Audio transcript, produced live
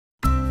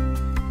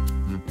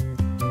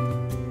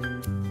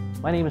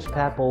My name is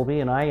Pat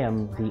Bowlby, and I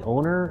am the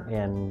owner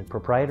and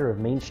proprietor of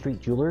Main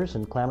Street Jewelers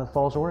in Klamath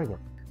Falls, Oregon.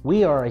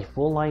 We are a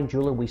full-line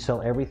jeweler. We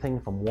sell everything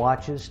from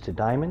watches to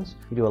diamonds.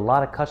 We do a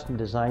lot of custom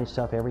design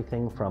stuff,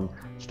 everything from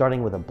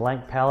starting with a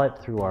blank palette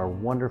through our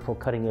wonderful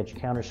cutting-edge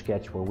counter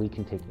sketch where we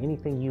can take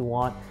anything you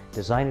want,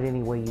 design it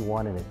any way you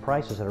want, and at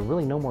prices that are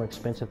really no more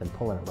expensive than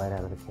pulling it right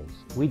out of the case.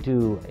 We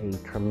do a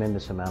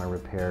tremendous amount of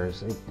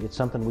repairs. It's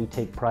something we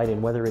take pride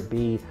in, whether it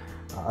be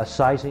a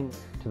sizing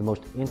to the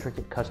most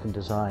intricate custom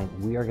design.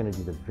 We are going to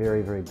do the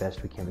very, very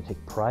best we can to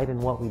take pride in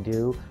what we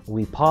do.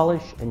 We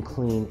polish and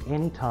clean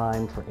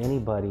anytime for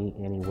anybody,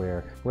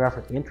 anywhere. We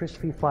offer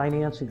interest-free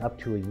financing up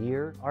to a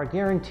year. Our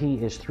guarantee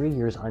is 3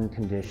 years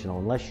unconditional.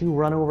 Unless you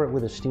run over it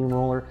with a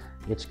steamroller,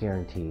 it's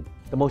guaranteed.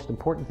 The most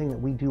important thing that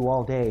we do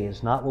all day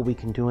is not what we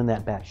can do in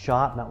that back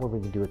shop, not what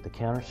we can do at the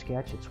counter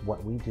sketch. It's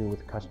what we do with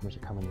the customers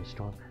that come in the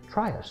store.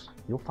 Try us.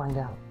 You'll find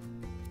out.